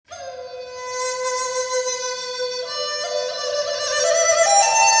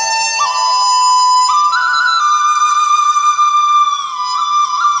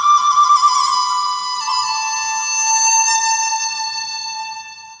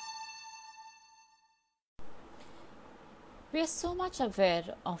We are so much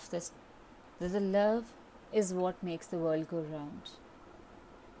aware of this that the love is what makes the world go round.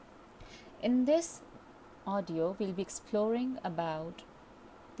 In this audio, we'll be exploring about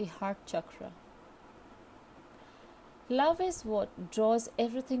the heart chakra. Love is what draws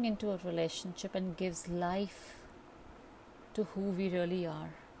everything into a relationship and gives life to who we really are.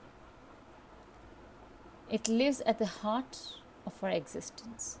 It lives at the heart of our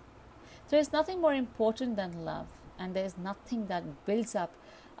existence. There is nothing more important than love, and there is nothing that builds up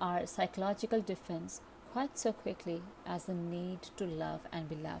our psychological defense quite so quickly as the need to love and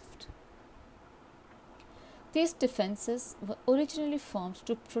be loved. These defenses were originally formed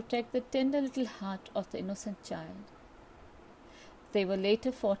to protect the tender little heart of the innocent child. They were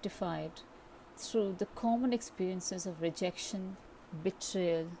later fortified through the common experiences of rejection,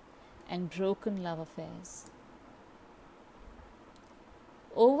 betrayal, and broken love affairs.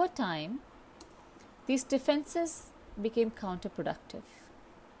 Over time, these defenses became counterproductive.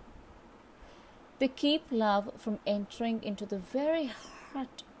 They keep love from entering into the very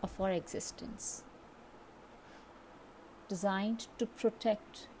heart of our existence. Designed to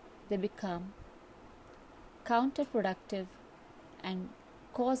protect, they become counterproductive and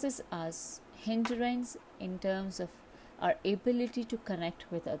causes us hindrance in terms of our ability to connect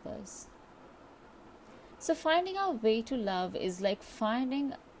with others. So finding our way to love is like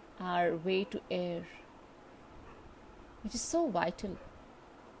finding our way to air, which is so vital.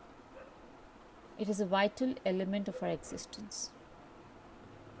 It is a vital element of our existence.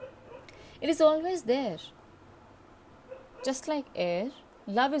 It is always there. Just like air,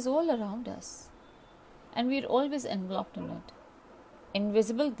 love is all around us, and we are always enveloped in it.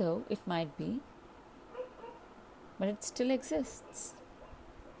 Invisible though it might be, but it still exists.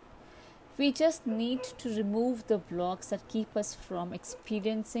 We just need to remove the blocks that keep us from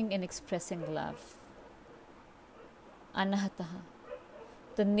experiencing and expressing love. Anahataha,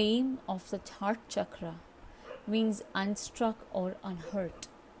 the name of the heart chakra, means unstruck or unhurt.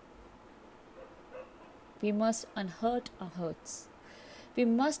 We must unhurt our hurts. We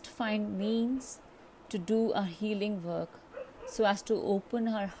must find means to do our healing work so as to open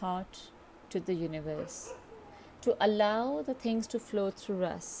our heart to the universe, to allow the things to flow through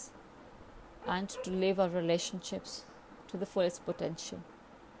us, and to live our relationships to the fullest potential.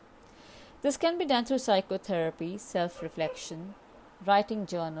 This can be done through psychotherapy, self-reflection, writing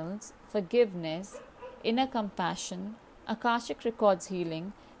journals, forgiveness, inner compassion, Akashic records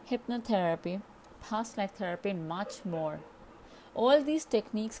healing, hypnotherapy, past life therapy, and much more. All these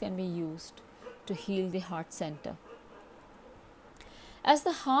techniques can be used to heal the heart center. As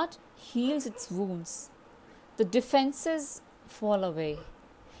the heart heals its wounds, the defenses fall away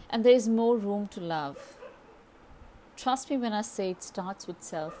and there is more room to love. Trust me when I say it starts with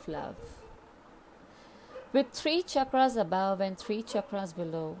self-love. With 3 chakras above and 3 chakras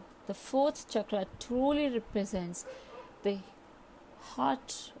below, the 4th chakra truly represents the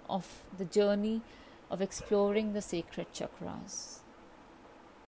heart of the journey of exploring the sacred chakras.